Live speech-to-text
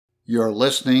You're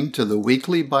listening to the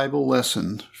weekly Bible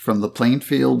lesson from the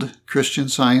Plainfield Christian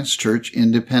Science Church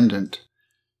Independent,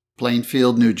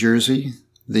 Plainfield, New Jersey,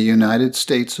 the United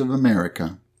States of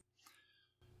America.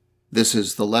 This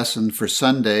is the lesson for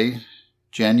Sunday,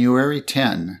 January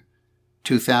 10,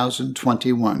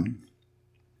 2021.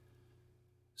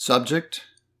 Subject: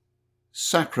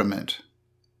 Sacrament.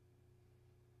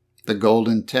 The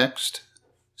Golden Text,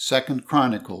 2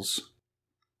 Chronicles.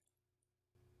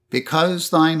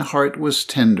 Because thine heart was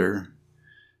tender,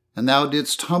 and thou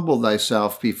didst humble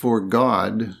thyself before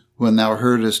God when thou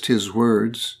heardest his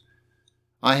words,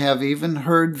 I have even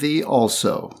heard thee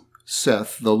also,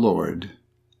 saith the Lord.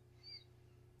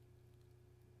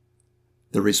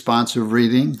 The responsive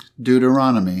reading,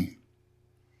 Deuteronomy.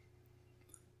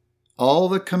 All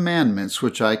the commandments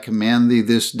which I command thee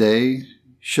this day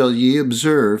shall ye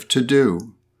observe to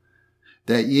do,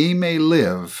 that ye may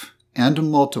live and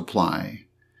multiply,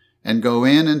 and go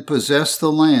in and possess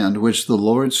the land which the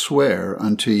Lord sware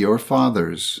unto your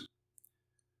fathers.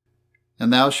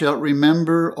 And thou shalt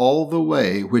remember all the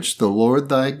way which the Lord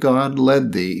thy God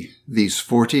led thee these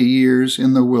 40 years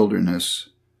in the wilderness,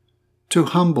 to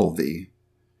humble thee,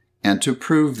 and to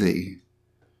prove thee,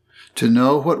 to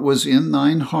know what was in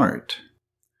thine heart,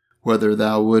 whether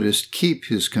thou wouldest keep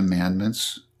his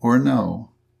commandments or no.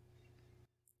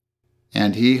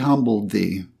 And he humbled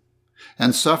thee,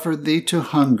 and suffered thee to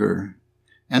hunger,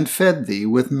 and fed thee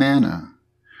with manna,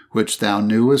 which thou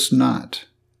knewest not,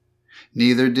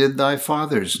 neither did thy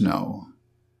fathers know,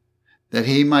 that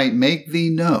he might make thee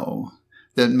know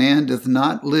that man doth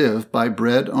not live by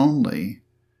bread only,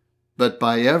 but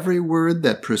by every word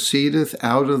that proceedeth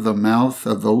out of the mouth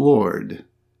of the Lord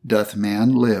doth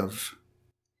man live.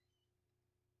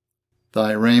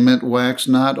 Thy raiment waxed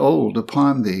not old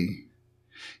upon thee,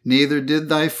 neither did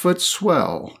thy foot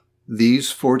swell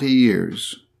these 40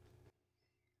 years.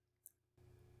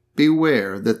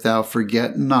 Beware that thou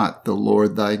forget not the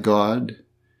Lord thy God,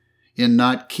 in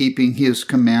not keeping his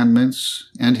commandments,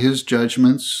 and his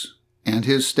judgments, and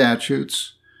his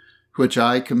statutes, which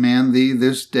I command thee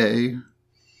this day.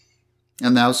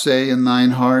 And thou say in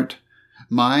thine heart,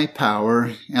 My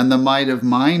power and the might of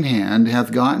mine hand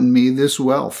hath gotten me this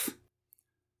wealth.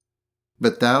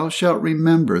 But thou shalt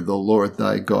remember the Lord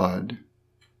thy God,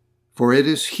 for it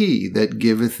is he that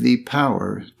giveth thee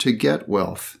power to get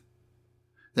wealth,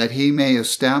 that he may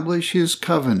establish his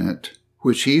covenant,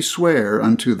 which he sware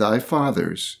unto thy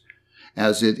fathers,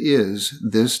 as it is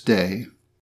this day.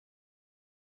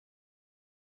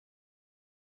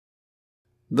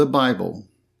 The Bible.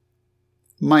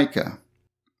 Micah.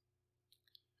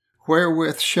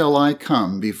 Wherewith shall I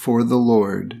come before the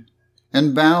Lord,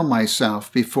 and bow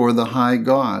myself before the high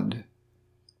God?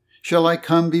 Shall I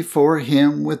come before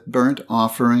him with burnt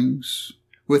offerings,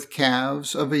 with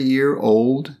calves of a year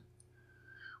old?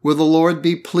 Will the Lord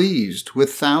be pleased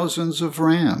with thousands of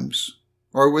rams,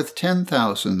 or with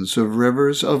 10,000s of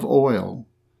rivers of oil?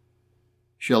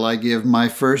 Shall I give my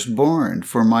firstborn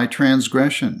for my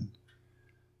transgression,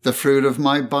 the fruit of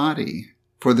my body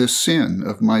for the sin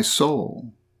of my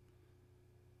soul?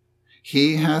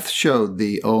 He hath showed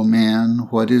thee, O man,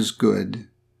 what is good.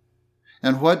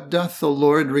 And what doth the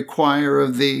Lord require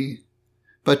of thee,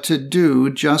 but to do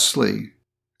justly,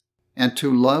 and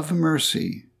to love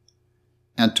mercy,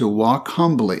 and to walk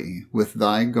humbly with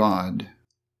thy God.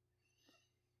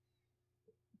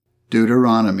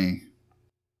 Deuteronomy.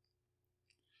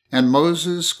 And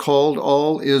Moses called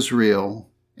all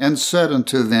Israel, and said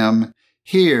unto them,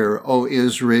 Hear, O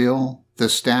Israel, the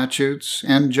statutes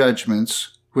and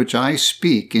judgments which I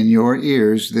speak in your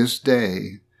ears this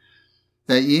day,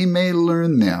 that ye may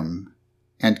learn them,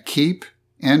 and keep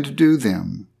and do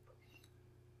them.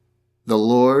 The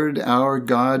Lord our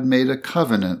God made a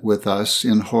covenant with us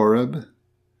in Horeb.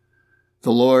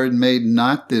 The Lord made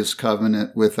not this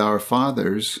covenant with our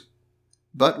fathers,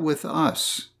 but with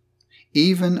us,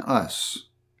 even us,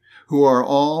 who are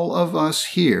all of us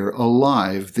here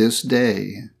alive this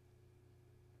day.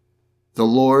 The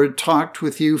Lord talked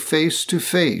with you face to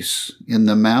face in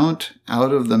the mount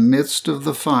out of the midst of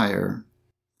the fire.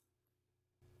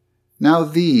 Now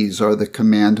these are the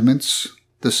commandments,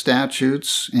 the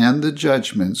statutes, and the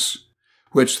judgments,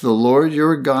 which the Lord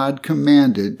your God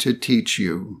commanded to teach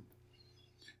you,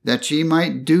 that ye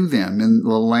might do them in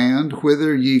the land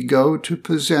whither ye go to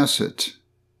possess it.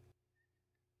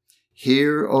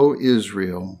 Hear, O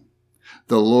Israel,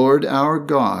 the Lord our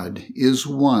God is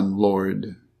one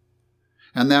Lord.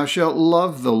 And thou shalt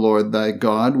love the Lord thy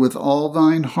God with all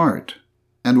thine heart,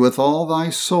 and with all thy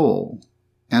soul,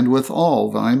 and with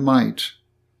all thy might.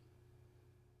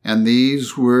 And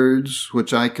these words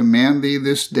which I command thee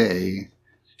this day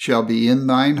shall be in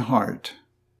thine heart.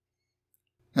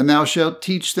 And thou shalt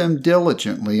teach them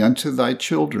diligently unto thy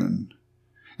children,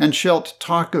 and shalt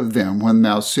talk of them when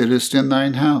thou sittest in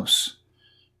thine house,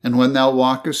 and when thou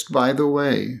walkest by the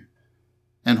way,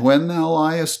 and when thou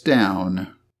liest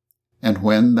down, and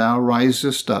when thou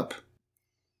risest up.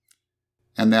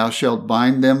 And thou shalt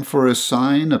bind them for a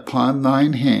sign upon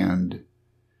thine hand,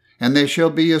 and they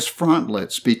shall be as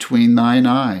frontlets between thine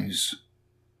eyes.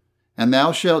 And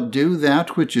thou shalt do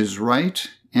that which is right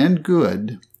and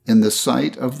good in the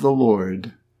sight of the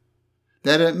Lord,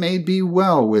 that it may be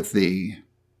well with thee,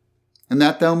 and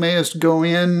that thou mayest go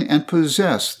in and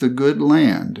possess the good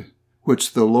land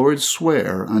which the Lord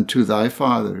sware unto thy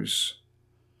fathers.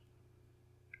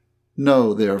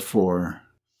 Know, therefore,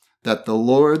 that the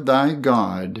Lord thy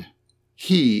God,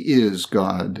 he is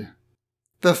God,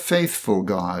 the faithful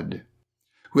God,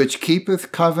 which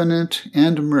keepeth covenant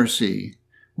and mercy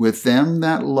with them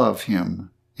that love him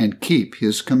and keep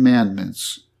his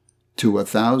commandments to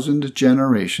 1,000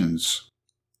 generations.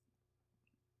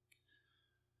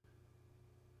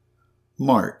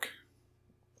 Mark.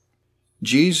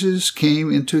 Jesus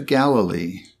came into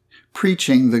Galilee,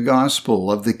 preaching the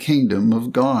gospel of the kingdom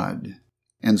of God,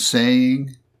 and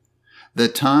saying, The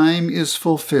time is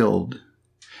fulfilled,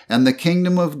 and the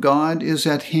kingdom of God is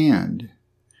at hand.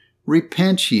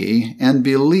 Repent ye and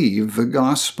believe the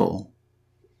gospel.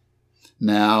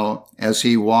 Now, as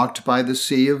he walked by the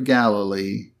Sea of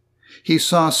Galilee, he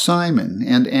saw Simon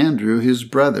and Andrew his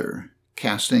brother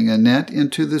casting a net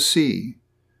into the sea,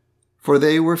 for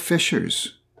they were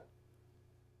fishers.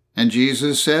 And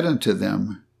Jesus said unto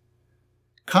them,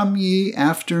 Come ye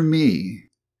after me,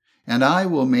 and I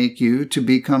will make you to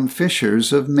become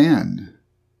fishers of men.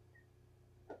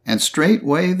 And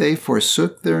straightway they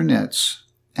forsook their nets,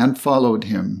 and followed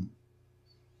him.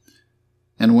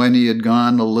 And when he had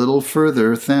gone a little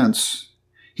further thence,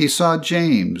 he saw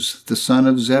James the son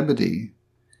of Zebedee,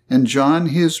 and John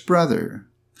his brother,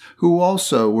 who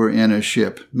also were in a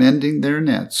ship mending their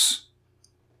nets.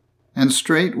 And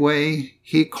straightway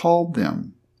he called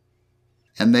them.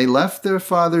 And they left their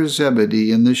father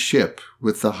Zebedee in the ship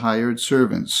with the hired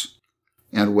servants,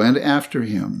 and went after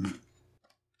him.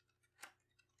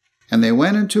 And they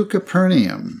went into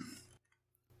Capernaum.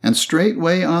 And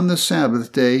straightway on the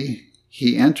Sabbath day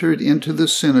he entered into the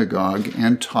synagogue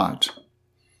and taught.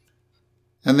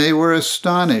 And they were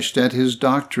astonished at his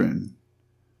doctrine,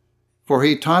 for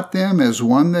he taught them as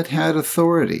one that had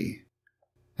authority,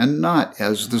 and not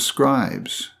as the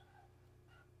scribes.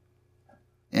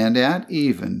 And at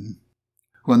even,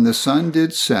 when the sun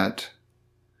did set,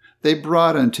 they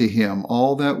brought unto him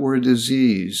all that were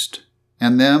diseased,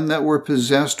 and them that were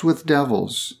possessed with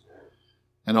devils,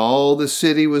 and all the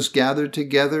city was gathered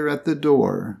together at the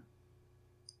door.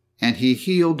 And he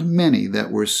healed many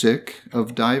that were sick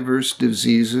of divers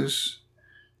diseases,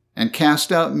 and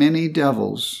cast out many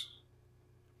devils,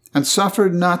 and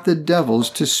suffered not the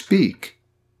devils to speak,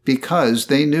 because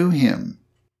they knew him.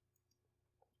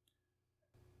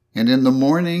 And in the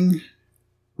morning,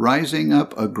 rising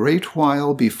up a great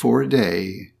while before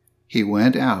day, he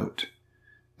went out,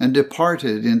 and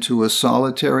departed into a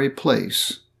solitary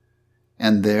place,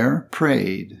 and there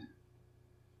prayed.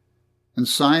 And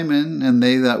Simon and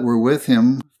they that were with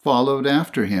him followed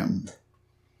after him.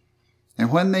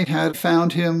 And when they had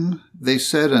found him, they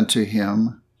said unto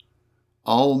him,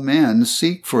 All men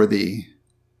seek for thee.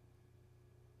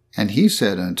 And he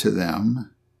said unto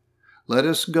them, Let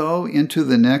us go into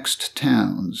the next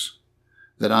towns,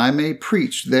 that I may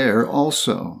preach there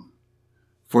also,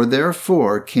 for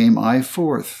therefore came I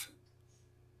forth.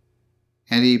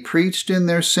 And he preached in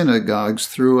their synagogues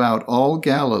throughout all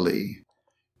Galilee,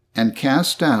 and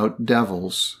cast out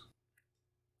devils.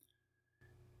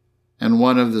 And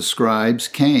one of the scribes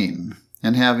came,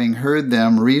 and having heard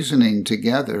them reasoning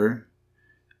together,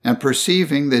 and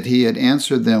perceiving that he had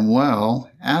answered them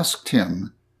well, asked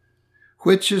him,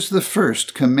 Which is the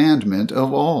first commandment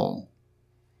of all?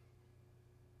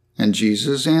 And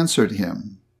Jesus answered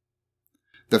him,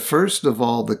 The first of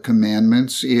all the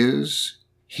commandments is,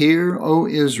 Hear, O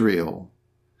Israel,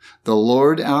 the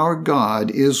Lord our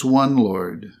God is one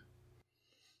Lord.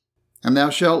 And thou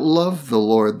shalt love the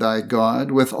Lord thy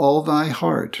God with all thy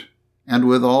heart, and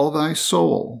with all thy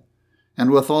soul,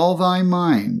 and with all thy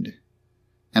mind,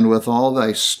 and with all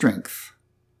thy strength.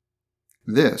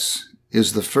 This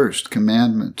is the first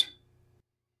commandment.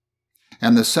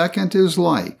 And the second is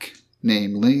like,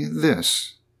 namely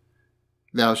this,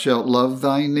 Thou shalt love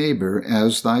thy neighbor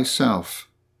as thyself.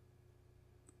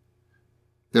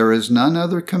 There is none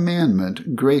other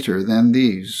commandment greater than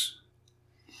these.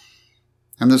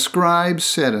 And the scribes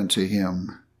said unto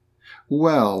him,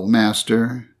 Well,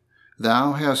 Master,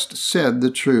 thou hast said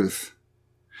the truth.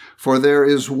 For there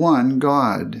is one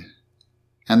God,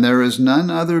 and there is none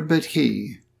other but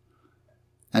He,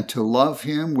 and to love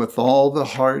Him with all the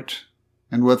heart,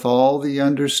 and with all the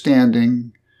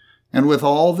understanding, and with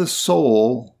all the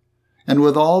soul, and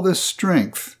with all the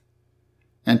strength,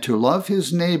 and to love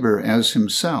his neighbor as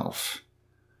himself,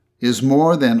 is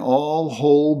more than all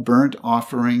whole burnt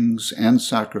offerings and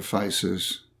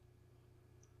sacrifices.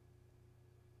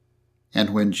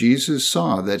 And when Jesus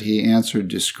saw that he answered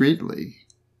discreetly,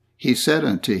 he said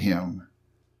unto him,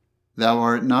 Thou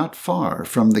art not far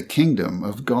from the kingdom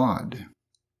of God.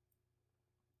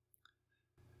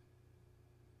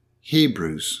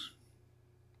 Hebrews.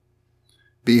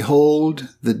 Behold,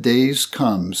 the days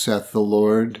come, saith the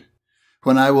Lord,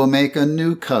 when I will make a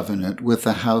new covenant with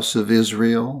the house of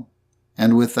Israel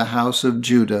and with the house of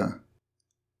Judah.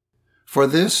 For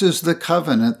this is the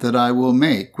covenant that I will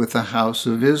make with the house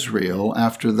of Israel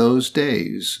after those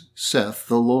days, saith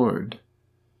the Lord.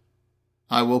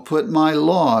 I will put my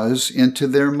laws into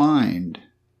their mind,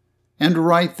 and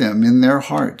write them in their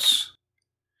hearts,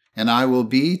 and I will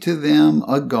be to them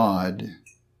a God,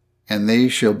 and they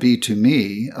shall be to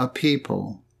me a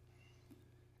people.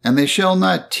 And they shall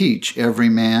not teach every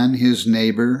man his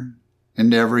neighbor,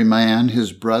 and every man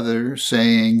his brother,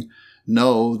 saying,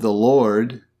 Know the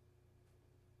Lord.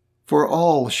 For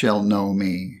all shall know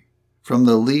me, from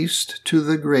the least to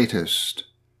the greatest.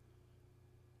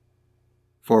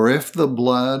 For if the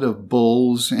blood of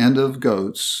bulls and of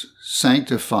goats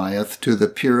sanctifieth to the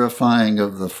purifying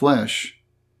of the flesh,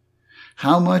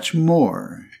 how much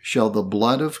more shall the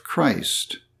blood of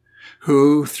Christ,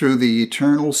 who through the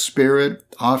eternal Spirit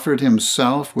offered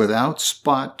himself without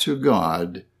spot to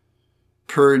God,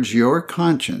 purge your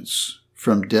conscience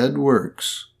from dead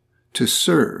works to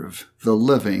serve the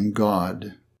living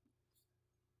God.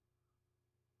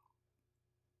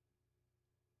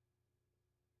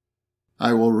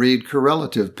 I will read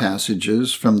correlative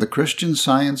passages from the Christian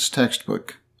Science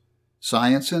textbook,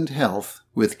 Science and Health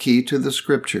with Key to the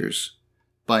Scriptures,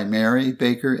 by Mary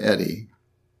Baker Eddy.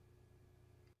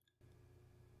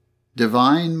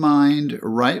 Divine mind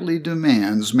rightly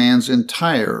demands man's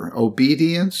entire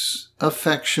obedience,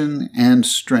 affection, and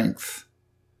strength.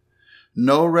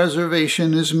 No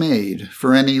reservation is made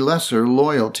for any lesser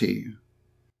loyalty.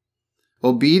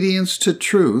 Obedience to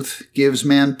truth gives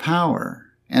man power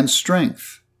and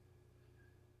strength.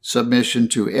 Submission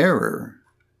to error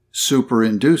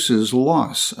superinduces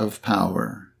loss of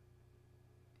power.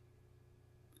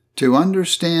 To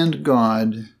understand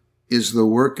God is the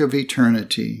work of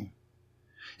eternity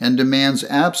and demands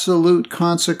absolute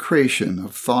consecration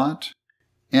of thought,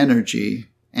 energy,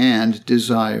 and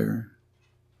desire.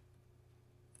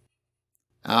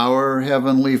 Our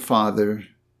Heavenly Father,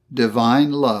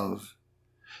 divine love,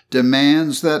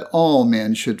 demands that all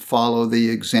men should follow the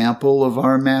example of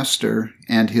our Master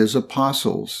and his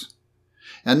apostles,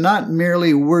 and not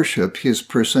merely worship his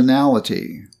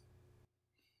personality.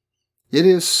 It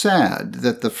is sad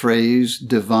that the phrase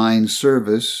divine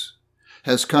service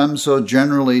has come so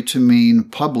generally to mean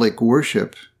public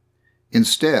worship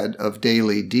instead of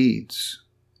daily deeds.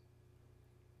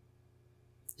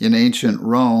 In ancient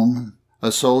Rome,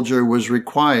 a soldier was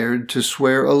required to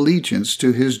swear allegiance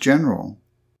to his general.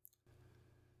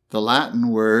 The Latin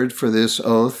word for this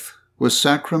oath was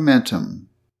sacramentum,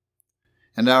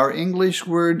 and our English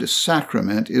word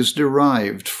sacrament is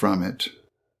derived from it.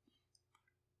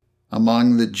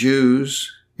 Among the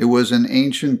Jews, it was an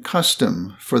ancient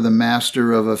custom for the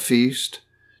master of a feast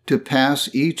to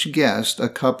pass each guest a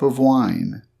cup of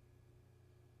wine.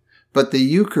 But the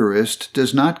Eucharist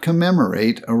does not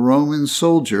commemorate a Roman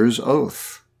soldier's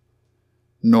oath,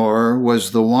 nor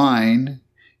was the wine,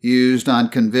 used on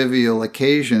convivial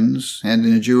occasions and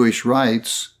in Jewish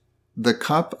rites, the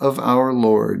cup of our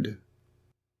Lord.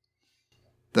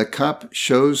 The cup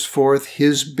shows forth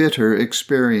his bitter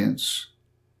experience,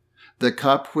 the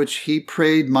cup which he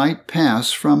prayed might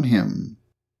pass from him,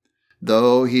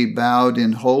 though he bowed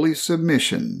in holy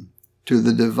submission to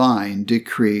the divine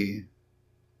decree.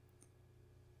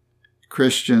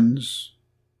 Christians,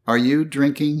 are you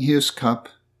drinking his cup?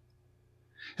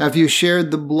 Have you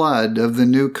shared the blood of the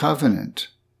new covenant,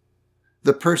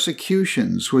 the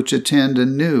persecutions which attend a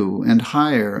new and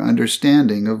higher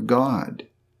understanding of God?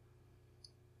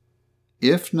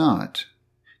 If not,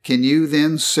 can you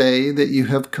then say that you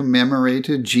have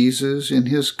commemorated Jesus in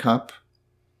his cup?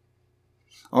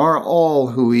 Are all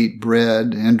who eat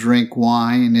bread and drink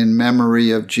wine in memory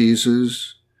of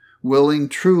Jesus willing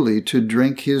truly to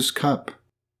drink his cup,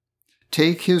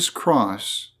 take his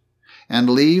cross, and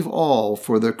leave all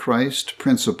for the Christ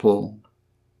principle?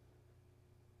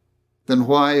 then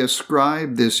why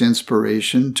ascribe this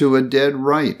inspiration to a dead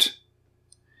rite?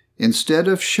 Instead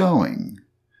of showing,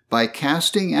 by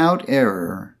casting out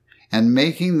error and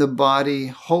making the body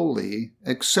holy,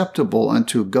 acceptable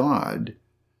unto God,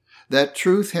 that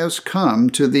truth has come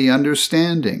to the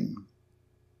understanding.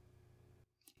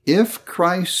 If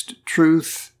Christ's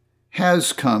truth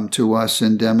has come to us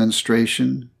in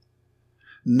demonstration,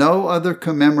 no other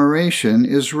commemoration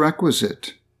is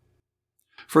requisite.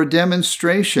 For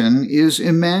demonstration is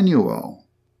Emmanuel,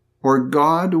 or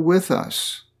God with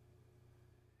us.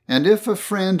 And if a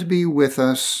friend be with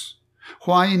us,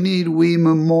 why need we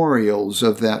memorials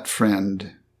of that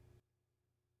friend?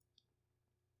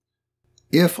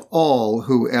 If all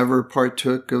who ever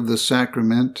partook of the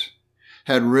sacrament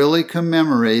had really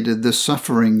commemorated the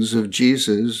sufferings of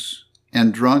Jesus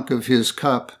and drunk of his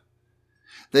cup,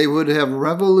 they would have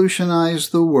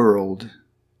revolutionized the world.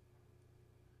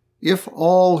 If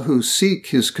all who seek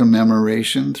his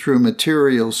commemoration through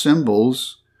material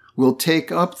symbols will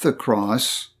take up the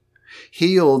cross,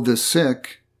 heal the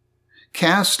sick,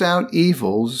 cast out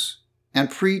evils,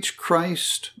 and preach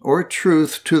Christ or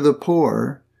truth to the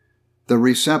poor, the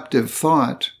receptive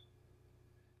thought,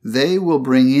 they will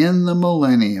bring in the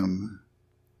millennium.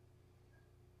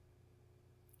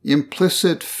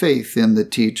 Implicit faith in the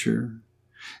teacher,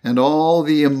 and all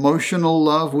the emotional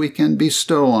love we can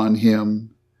bestow on him,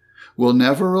 will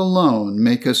never alone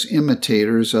make us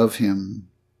imitators of him.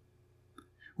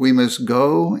 We must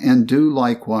go and do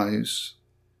likewise,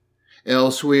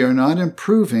 else we are not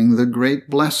improving the great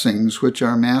blessings which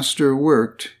our Master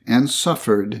worked and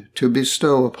suffered to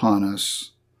bestow upon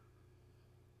us.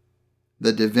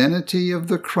 The divinity of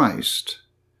the Christ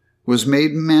was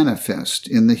made manifest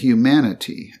in the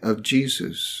humanity of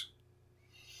Jesus,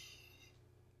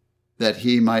 that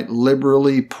he might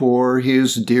liberally pour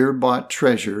his dear-bought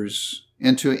treasures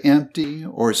into empty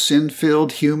or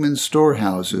sin-filled human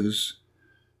storehouses,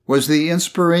 was the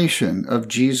inspiration of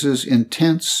Jesus'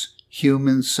 intense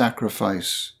human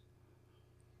sacrifice.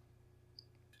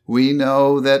 We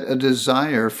know that a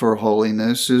desire for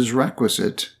holiness is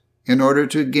requisite in order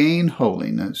to gain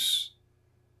holiness.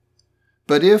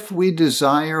 But if we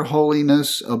desire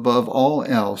holiness above all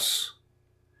else,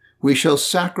 we shall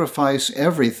sacrifice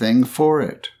everything for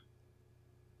it.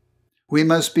 We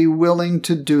must be willing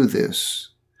to do this,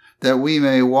 that we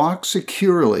may walk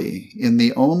securely in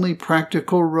the only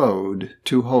practical road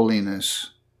to holiness.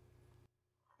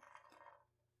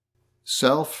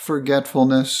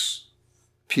 Self-forgetfulness,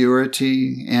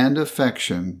 purity, and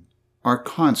affection are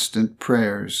constant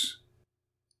prayers.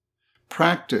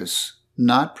 Practice,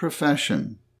 not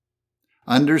profession.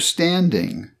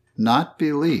 Understanding, not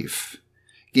belief,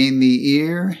 gain the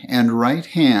ear and right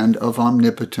hand of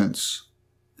omnipotence,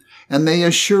 and they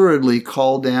assuredly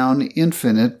call down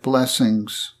infinite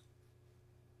blessings.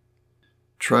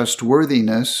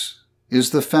 Trustworthiness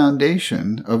is the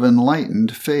foundation of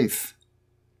enlightened faith.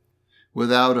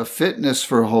 Without a fitness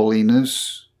for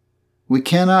holiness, we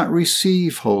cannot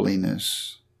receive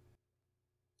holiness.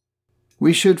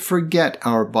 We should forget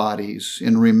our bodies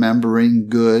in remembering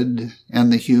good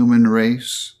and the human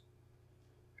race.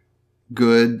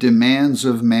 Good demands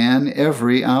of man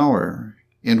every hour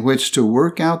in which to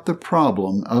work out the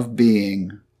problem of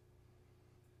being.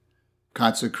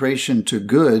 Consecration to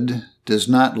good does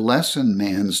not lessen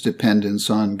man's dependence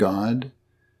on God,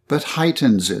 but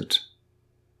heightens it.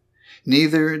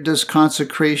 Neither does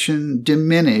consecration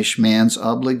diminish man's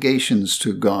obligations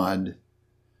to God,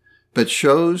 but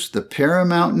shows the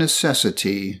paramount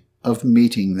necessity of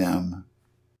meeting them.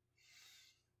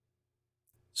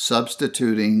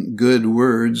 Substituting good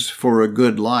words for a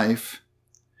good life,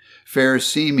 fair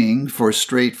seeming for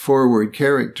straightforward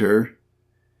character,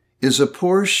 is a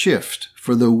poor shift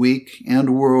for the weak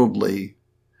and worldly,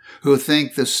 who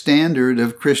think the standard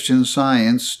of Christian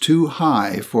Science too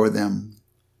high for them.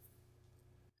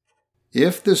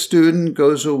 If the student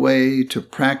goes away to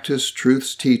practice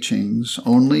truth's teachings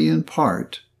only in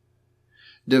part,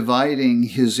 dividing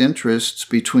his interests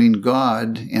between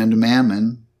God and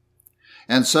mammon,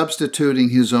 and substituting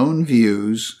his own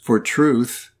views for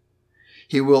truth,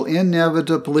 he will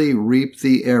inevitably reap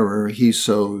the error he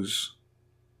sows.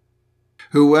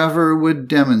 Whoever would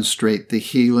demonstrate the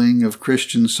healing of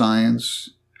Christian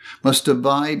Science must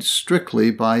abide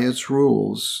strictly by its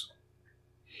rules,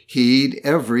 heed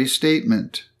every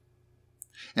statement,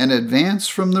 and advance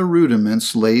from the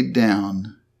rudiments laid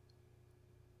down.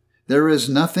 There is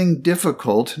nothing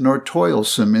difficult nor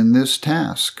toilsome in this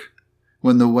task,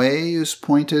 when the way is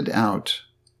pointed out.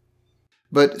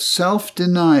 But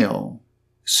self-denial,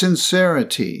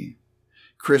 sincerity,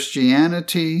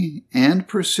 Christianity, and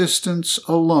persistence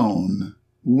alone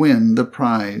win the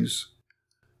prize,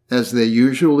 as they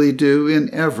usually do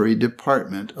in every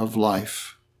department of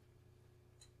life.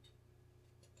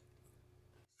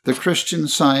 The Christian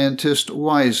Scientist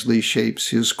wisely shapes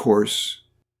his course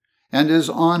and is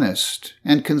honest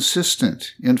and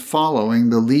consistent in following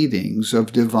the leadings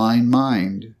of divine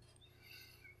mind.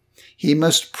 He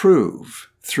must prove,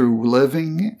 through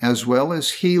living as well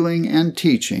as healing and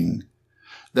teaching,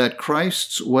 that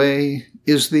Christ's way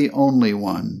is the only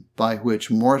one by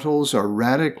which mortals are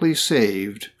radically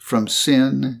saved from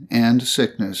sin and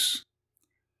sickness.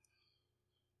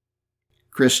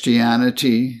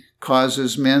 Christianity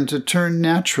causes men to turn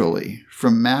naturally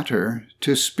from matter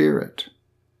to spirit,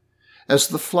 as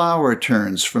the flower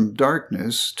turns from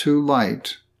darkness to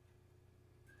light.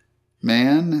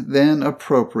 Man then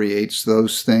appropriates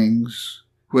those things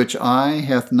which eye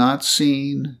hath not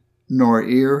seen nor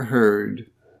ear heard.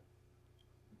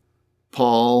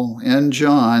 Paul and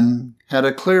John had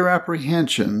a clear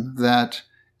apprehension that,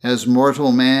 as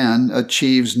mortal man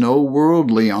achieves no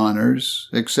worldly honors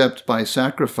except by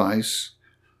sacrifice,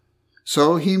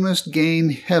 so he must gain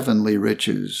heavenly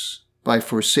riches by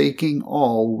forsaking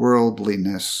all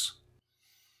worldliness.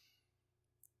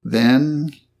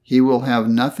 Then he will have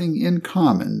nothing in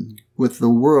common with the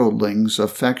worldling's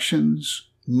affections,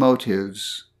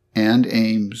 motives, and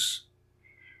aims.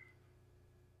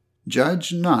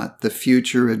 Judge not the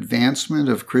future advancement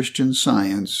of Christian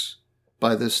Science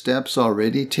by the steps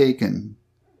already taken,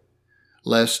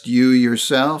 lest you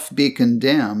yourself be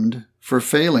condemned for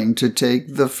failing to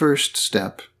take the first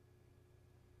step.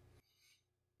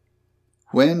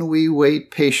 When we wait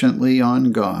patiently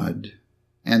on God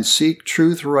and seek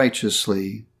truth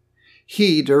righteously,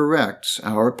 He directs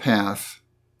our path.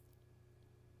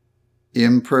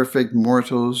 Imperfect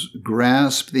mortals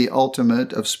grasp the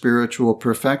ultimate of spiritual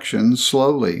perfection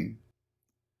slowly.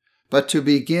 But to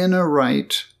begin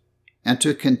aright and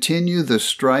to continue the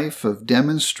strife of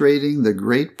demonstrating the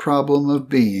great problem of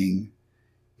being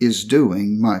is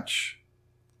doing much.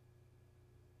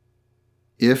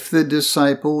 If the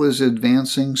disciple is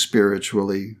advancing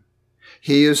spiritually,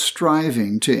 he is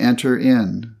striving to enter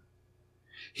in.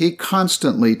 He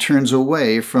constantly turns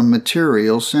away from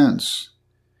material sense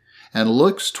and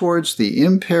looks towards the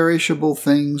imperishable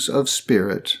things of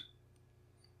spirit.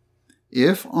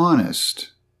 If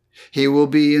honest, he will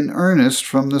be in earnest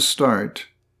from the start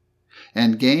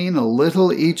and gain a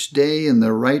little each day in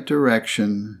the right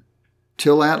direction,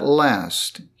 till at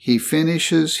last he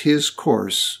finishes his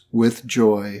course with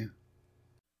joy.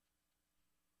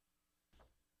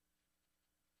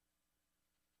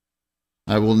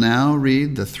 I will now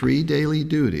read the 3 daily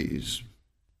duties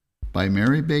by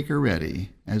Mary Baker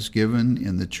Eddy as given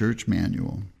in the Church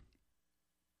Manual.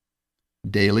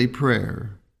 Daily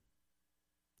Prayer.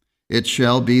 It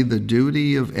shall be the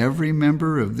duty of every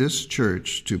member of this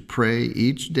church to pray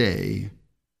each day,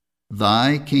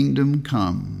 Thy kingdom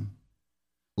come.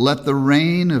 Let the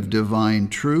reign of divine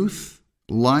truth,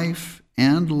 life,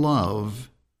 and love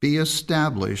be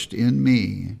established in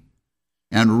me,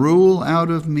 and rule out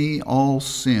of me all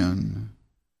sin.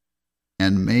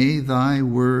 And may thy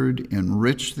word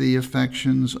enrich the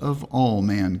affections of all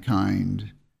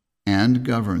mankind and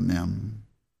govern them.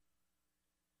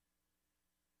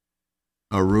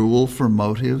 A rule for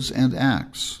motives and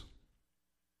acts.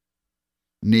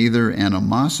 Neither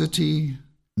animosity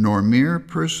nor mere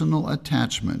personal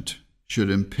attachment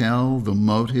should impel the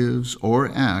motives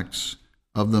or acts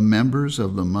of the members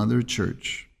of the Mother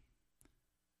Church.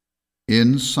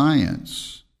 In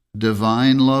science,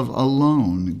 divine love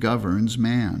alone governs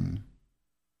man,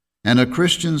 and a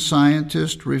Christian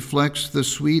Scientist reflects the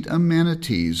sweet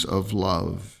amenities of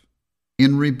love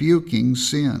in rebuking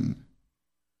sin,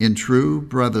 in true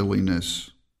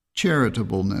brotherliness,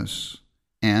 charitableness,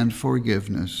 and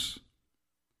forgiveness.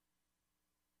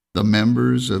 The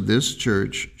members of this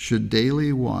church should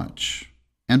daily watch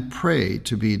and pray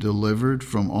to be delivered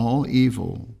from all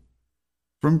evil,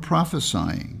 from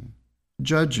prophesying,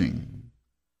 judging,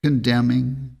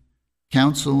 condemning,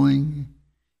 counseling,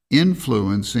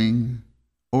 influencing,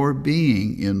 or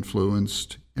being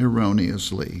influenced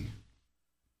erroneously.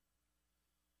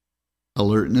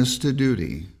 Alertness to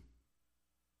duty.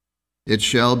 It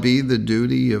shall be the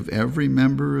duty of every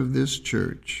member of this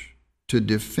church to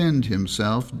defend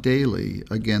himself daily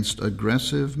against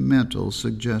aggressive mental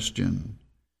suggestion,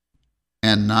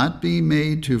 and not be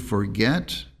made to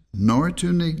forget nor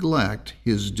to neglect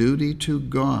his duty to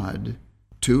God,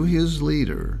 to his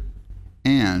leader,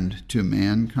 and to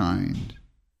mankind.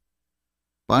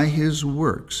 By his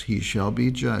works he shall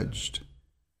be judged,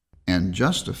 and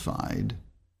justified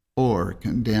or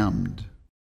condemned.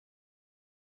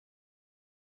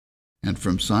 and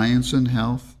from Science and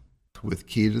Health with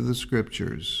Key to the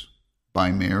Scriptures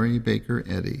by Mary Baker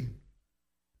Eddy.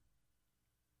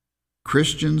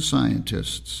 Christian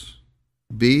Scientists,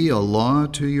 be a law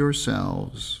to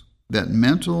yourselves that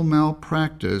mental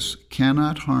malpractice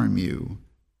cannot harm you,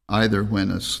 either when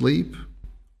asleep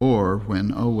or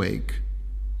when awake.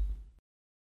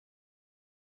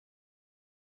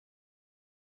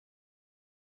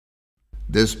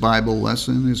 This Bible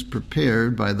lesson is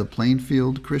prepared by the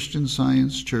Plainfield Christian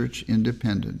Science Church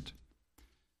Independent.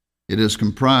 It is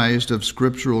comprised of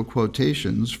scriptural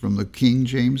quotations from the King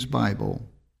James Bible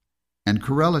and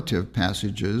correlative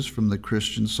passages from the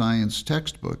Christian Science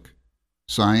textbook,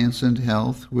 Science and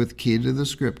Health with Key to the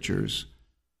Scriptures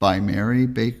by Mary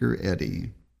Baker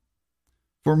Eddy.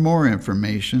 For more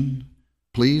information,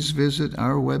 please visit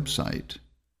our website,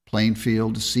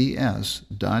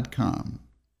 plainfieldcs.com.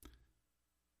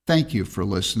 Thank you for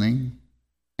listening,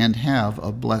 and have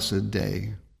a blessed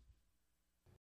day.